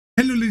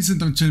Ladies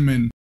and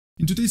gentlemen,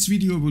 in today's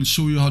video I will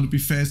show you how to be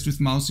fast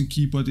with mouse and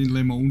keyboard in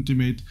Lemma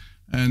Ultimate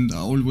and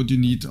all what you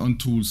need on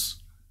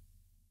tools.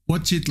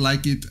 Watch it,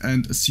 like it,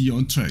 and see you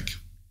on track.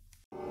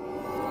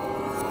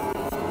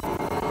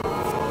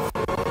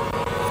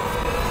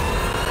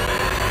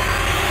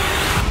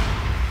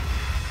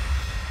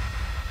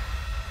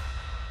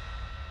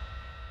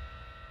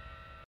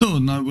 So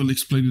now I will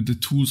explain you the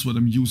tools what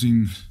I'm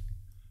using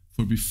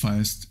for be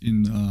fast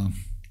in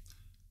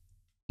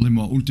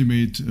Lemma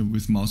Ultimate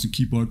with mouse and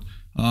keyboard.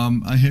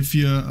 I have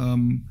here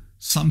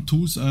some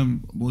tools I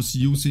was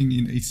using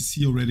in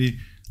ACC already.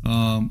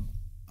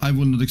 I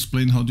will not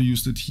explain how to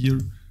use that here.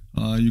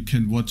 You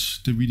can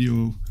watch the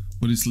video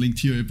what is linked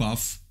here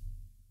above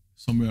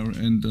somewhere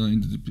and in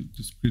the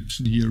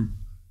description here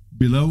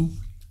below.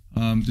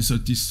 These are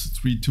these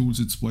three tools.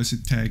 It's voice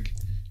attack,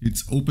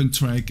 it's open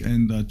track,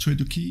 and try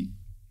to key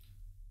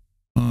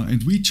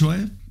and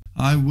rejoy.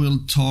 I will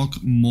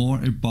talk more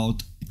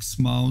about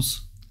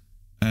XMouse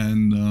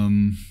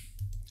and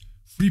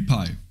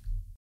FreePIE.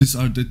 These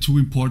are the two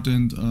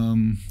important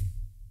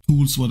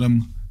tools what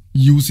I'm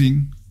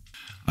using.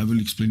 I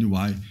will explain you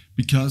why.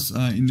 Because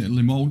in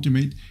Lemma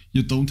Ultimate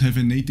you don't have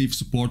a native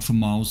support for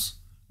mouse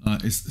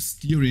as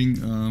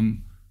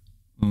steering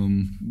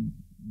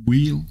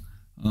wheel.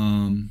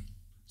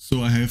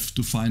 So I have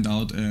to find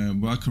out a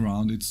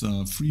workaround. It's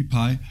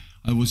FreePIE.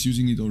 I was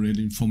using it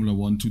already in Formula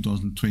 1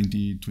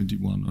 2020,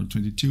 21 or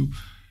 22.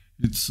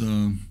 It's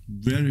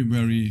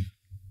very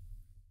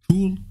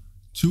cool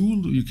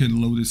tool. You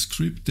can load a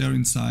script there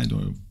inside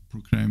or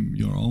program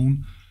your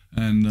own,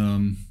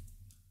 and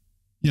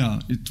yeah,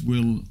 it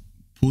will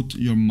put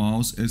your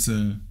mouse as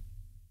a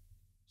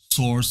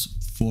source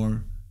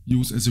for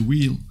use as a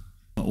wheel.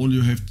 All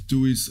you have to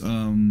do is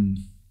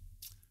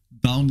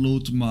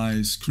download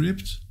my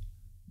script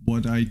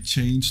what I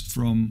changed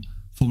from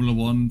Formula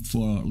 1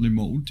 for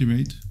Lemma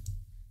Ultimate.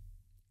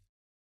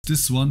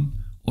 This one,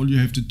 all you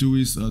have to do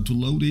is to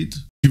load it.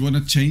 If you want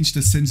to change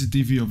the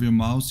sensitivity of your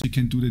mouse, you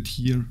can do that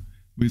here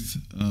with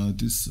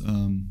this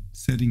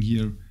setting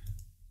here.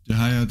 The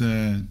higher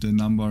the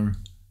number,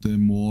 the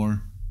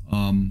more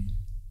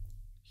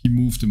he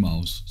moves the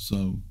mouse.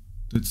 So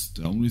that's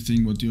the only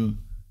thing what you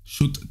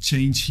should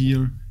change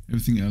here.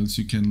 Everything else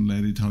you can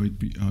let it how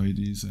it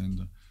is,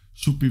 and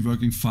should be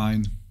working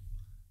fine.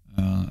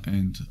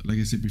 And like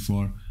I said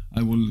before,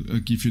 I will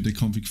give you the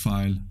config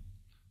file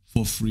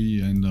for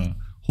free, and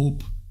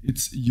hope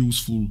it's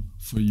useful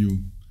for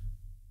you.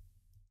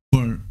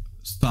 For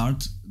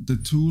start the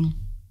tool,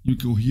 you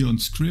go here on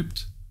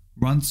script,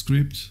 run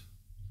script,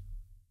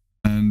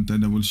 and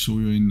then I will show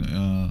you in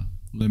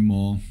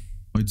Lemma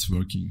how it's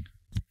working.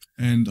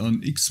 And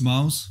on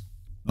XMouse,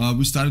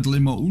 we started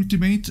Lemma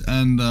Ultimate,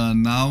 and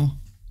now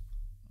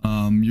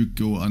you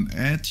go on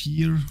add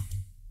here,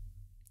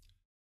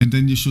 and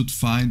then you should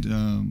find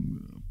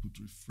put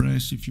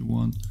refresh if you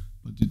want,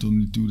 but you don't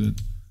need to do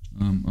that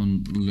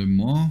on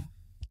Lemma.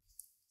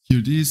 Here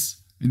it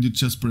is, and you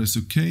just press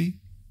OK.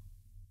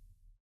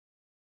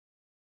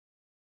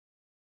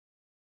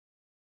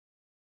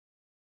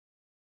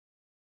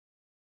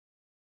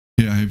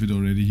 Here I have it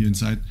already here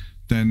inside.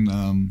 Then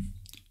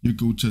you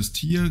go just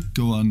here,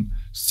 go on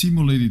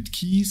simulated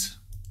keys.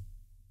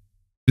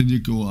 Then you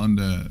go on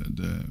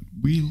the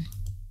wheel.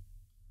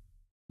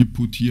 You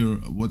put here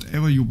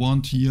whatever you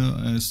want here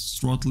as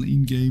throttle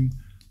in game,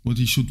 what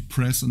you should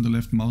press on the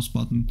left mouse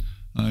button.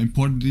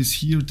 Important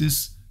is here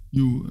this,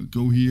 you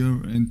go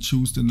here and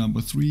choose the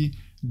number 3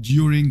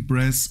 during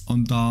press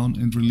on down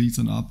and release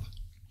on up.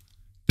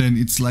 Then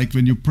it's like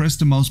when you press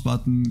the mouse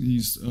button,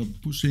 he's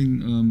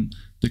pushing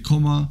the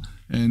comma,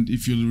 and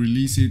if you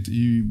release it,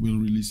 he will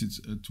release it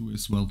too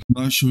as well.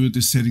 Now I'll show you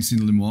the settings in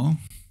Lemma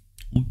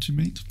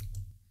Ultimate.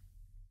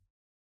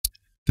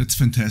 That's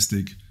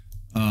fantastic.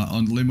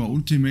 On Lemma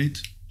Ultimate,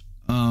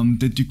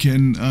 that you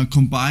can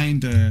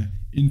combine the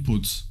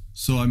inputs.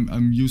 So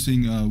I'm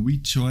using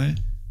rejoy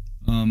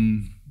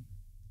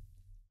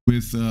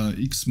with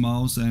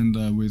XMouse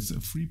and with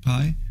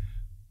FreePIE,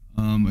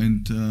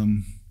 and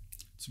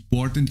it's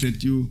important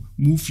that you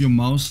move your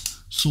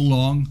mouse so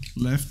long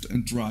left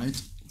and right.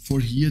 For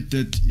here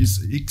that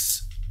is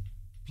X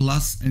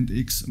plus and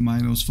X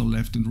minus for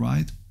left and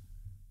right,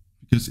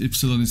 because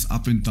epsilon is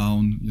up and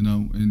down, you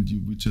know, and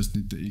we just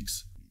need the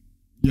X.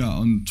 Yeah,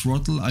 on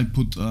throttle I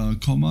put a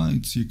comma,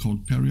 it's here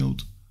called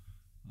period.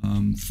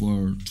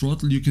 For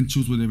throttle you can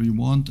choose whatever you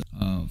want.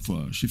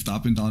 For shift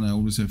up and down I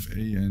always have A,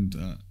 and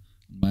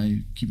my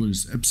keyboard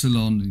is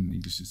epsilon, in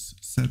English is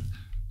Z.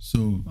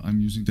 So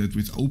I'm using that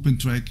with open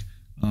track.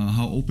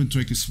 How open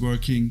track is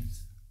working,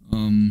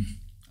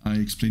 I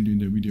explained you in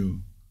the video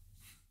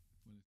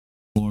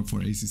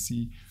for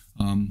ACC.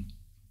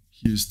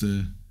 Here's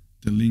the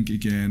link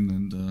again,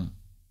 and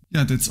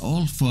yeah, that's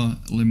all for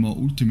Lemma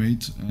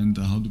Ultimate and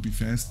how to be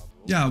fast.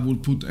 Yeah, I will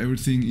put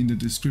everything in the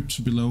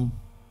description below,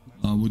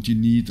 what you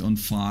need on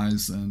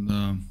files, and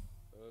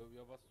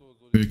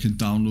where you can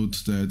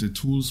download the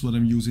tools what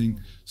I'm using.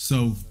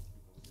 So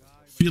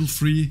feel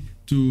free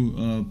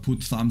to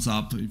put thumbs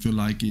up if you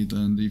like it,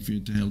 and if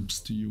it helps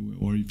to you,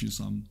 or if you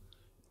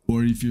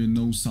or if you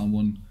know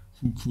someone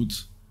who could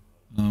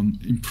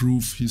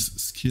improve his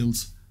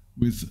skills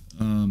with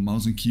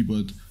mouse and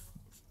keyboard.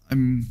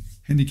 I'm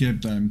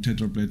handicapped, I'm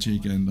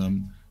tetraplegic, and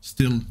I'm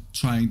still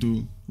trying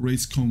to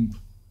race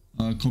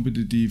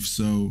competitive,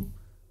 so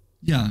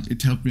yeah,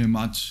 it helped me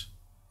much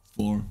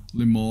for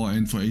Le Mans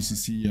and for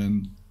ACC,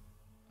 and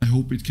I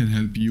hope it can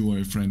help you or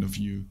a friend of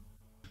you.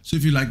 So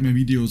if you like my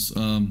videos,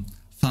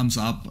 thumbs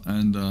up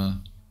and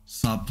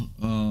sub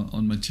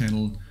on my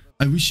channel.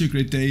 I wish you a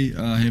great day,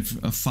 have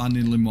fun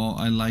in Le Mans,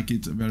 I like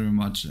it very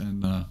much,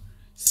 and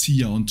see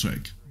you on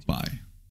track. Bye.